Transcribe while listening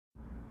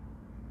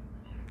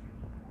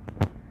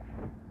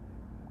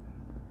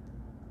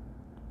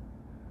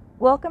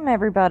Welcome,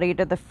 everybody,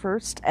 to the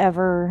first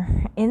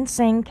ever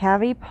Insane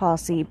Cavi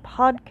Posse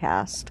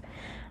podcast.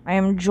 I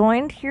am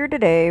joined here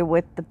today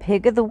with the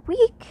pig of the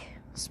week,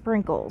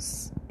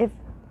 Sprinkles.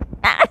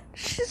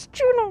 She's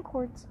chewing on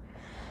cords.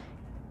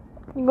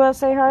 You want to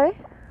say hi?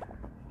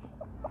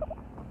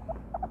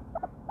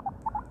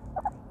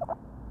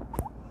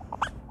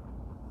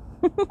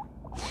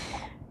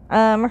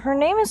 Her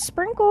name is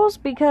Sprinkles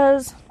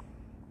because,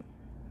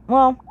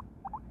 well,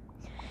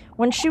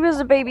 when she was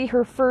a baby,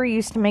 her fur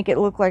used to make it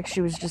look like she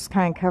was just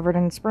kind of covered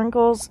in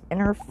sprinkles, and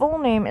her full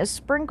name is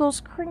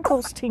Sprinkles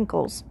Crinkles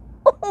Tinkles.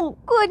 Oh,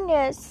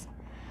 goodness.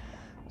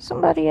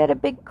 Somebody had a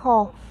big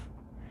cough.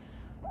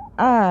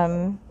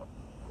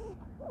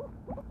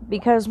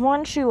 Because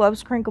one, she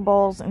loves crinkle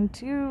balls, and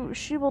two,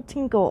 she will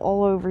tinkle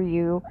all over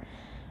you.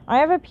 I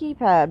have a pee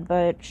pad,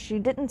 but she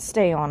didn't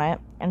stay on it,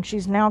 and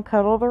she's now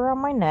cuddled around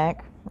my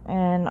neck,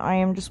 and I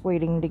am just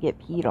waiting to get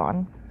peed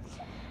on.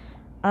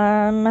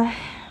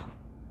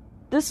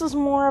 This is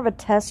more of a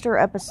tester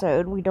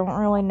episode. We don't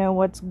really know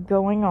what's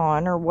going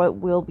on or what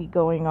will be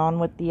going on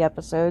with the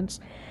episodes.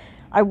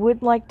 I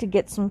would like to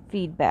get some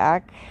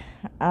feedback.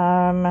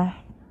 The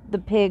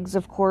pigs,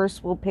 of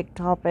course, will pick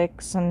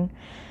topics and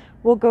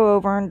we'll go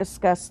over and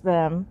discuss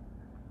them.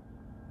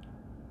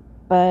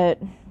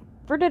 But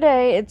for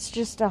today, it's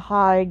just a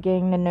hi,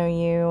 getting to know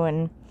you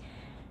and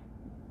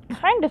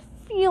kind of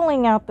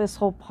feeling out this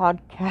whole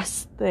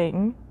podcast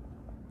thing.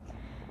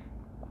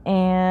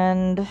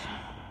 And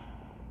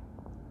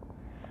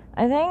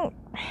I think,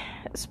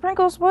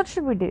 Sprinkles, what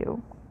should we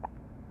do?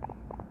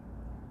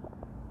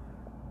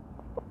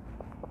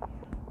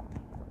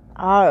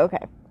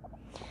 Okay.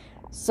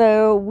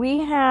 So, we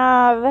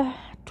have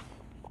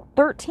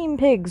 13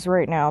 pigs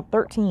right now.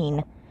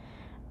 13.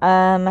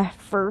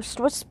 First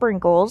was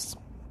Sprinkles.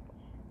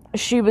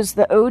 She was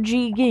the OG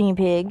guinea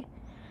pig.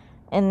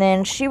 And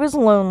then she was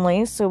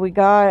lonely, so we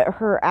got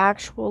her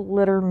actual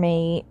litter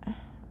mate,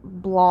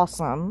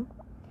 Blossom.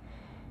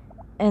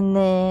 And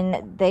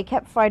then they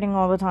kept fighting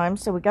all the time,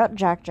 so we got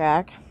Jack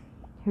Jack,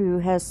 who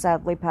has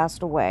sadly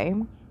passed away.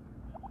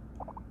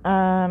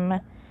 Who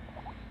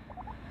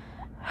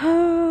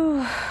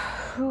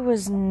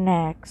was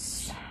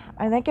next?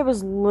 I think it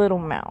was Little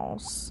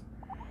Mouse.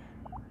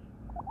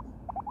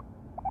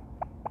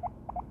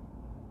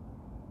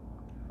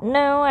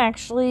 No,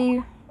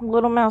 actually,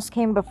 Little Mouse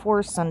came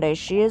before Sunday.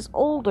 She is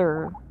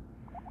older,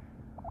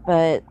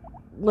 but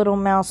Little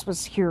Mouse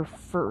was here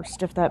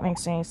first, if that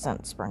makes any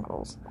sense,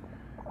 Sprinkles.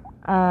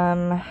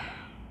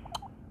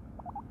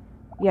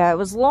 Yeah, it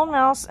was Little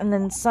Mouse, and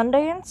then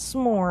Sunday and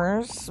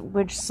S'mores,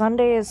 which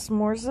Sunday is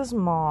S'mores'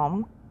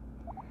 mom.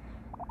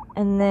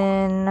 And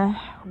then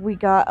we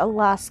got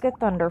Alaska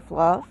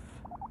Thunderfluff.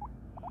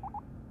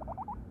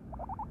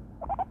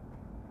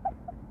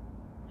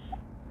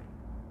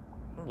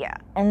 Yeah,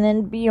 and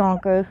then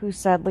Bianca, who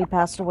sadly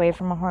passed away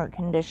from a heart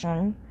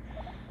condition.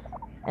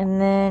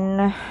 And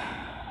then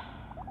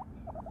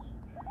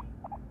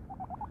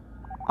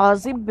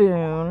Ozzy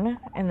Boone,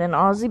 and then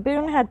Ozzy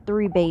Boone had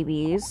 3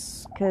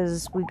 babies,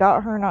 because we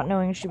got her not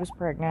knowing she was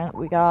pregnant.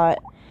 We got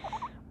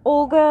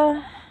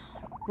Olga,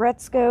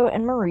 Retzko,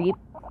 and Marie.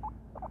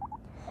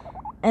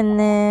 And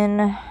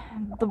then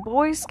the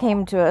boys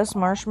came to us,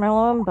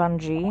 Marshmallow and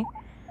Bungie.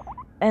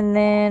 And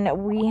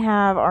then we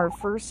have our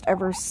first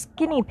ever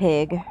skinny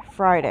pig,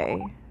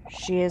 Friday.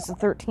 She is the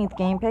 13th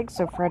game pig,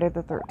 so Friday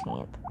the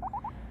 13th.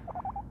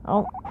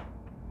 Oh.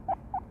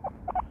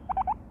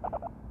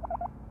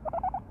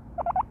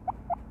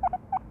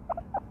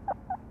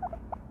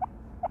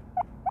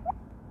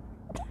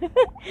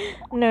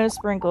 No,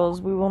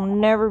 Sprinkles, we will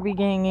never be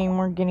getting any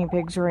more guinea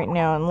pigs right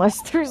now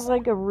unless there's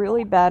like a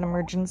really bad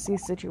emergency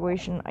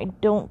situation. I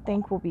don't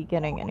think we'll be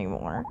getting any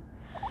more.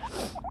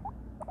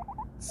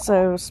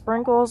 So,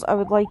 Sprinkles, I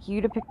would like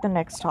you to pick the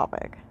next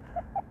topic.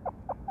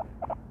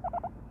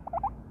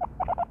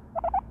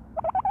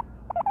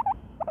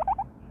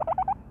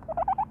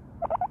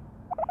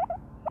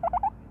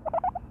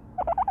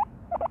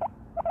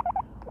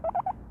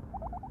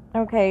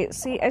 Okay,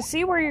 I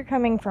see where you're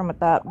coming from with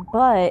that,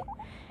 but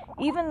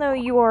even though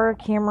you are a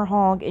camera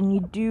hog and you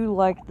do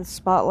like the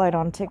spotlight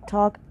on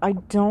TikTok, I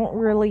don't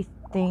really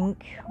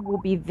think we'll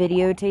be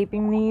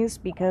videotaping these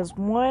because,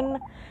 one,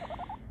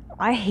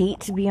 I hate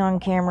to be on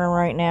camera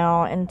right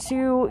now, and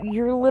two,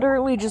 you're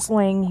literally just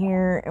laying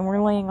here and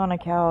we're laying on a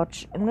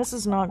couch, and this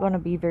is not going to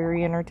be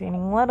very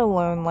entertaining, let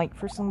alone like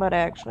for somebody to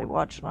actually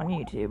watch it on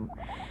YouTube.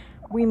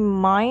 We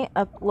might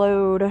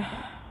upload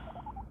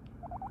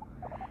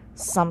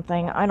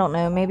something, I don't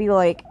know, maybe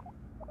like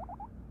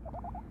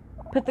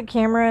put the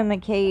camera in the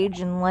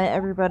cage and let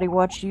everybody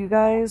watch you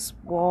guys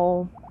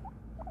while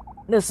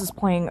this is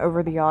playing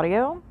over the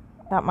audio.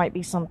 That might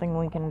be something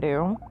we can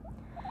do.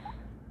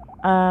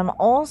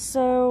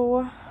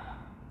 Also,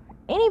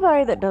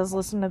 anybody that does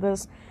listen to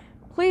this,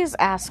 please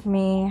ask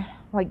me,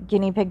 like,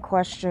 guinea pig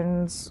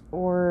questions,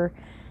 or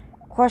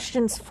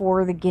questions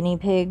for the guinea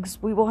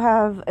pigs. We will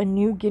have a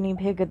new guinea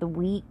pig of the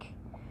week,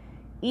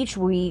 each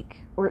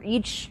week, or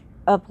each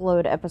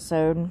upload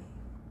episode.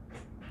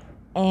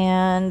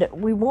 And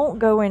we won't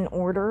go in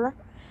order.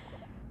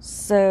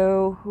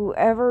 So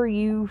whoever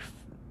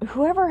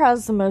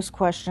has the most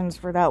questions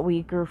for that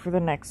week or for the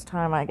next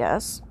time, I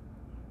guess,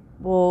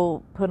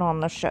 we'll put on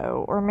the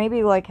show. Or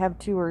maybe like have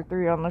 2 or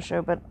 3 on the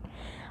show, but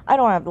I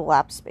don't have the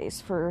lap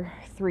space for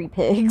 3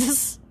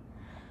 pigs.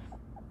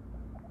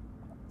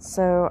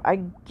 So I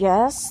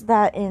guess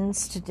that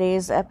ends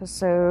today's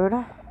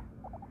episode.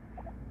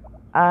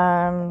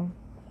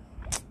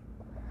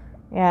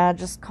 Yeah,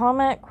 just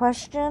comment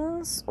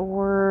questions,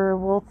 or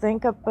we'll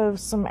think up of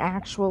some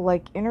actual,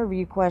 like,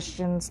 interview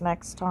questions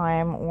next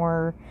time,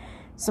 or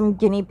some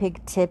guinea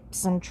pig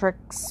tips and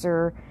tricks,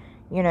 or,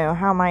 you know,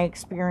 how my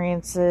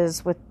experience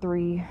is with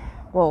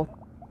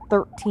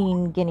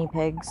 13 guinea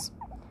pigs.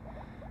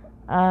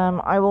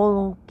 I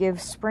will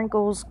give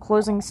Sprinkles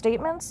closing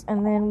statements,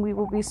 and then we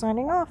will be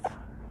signing off.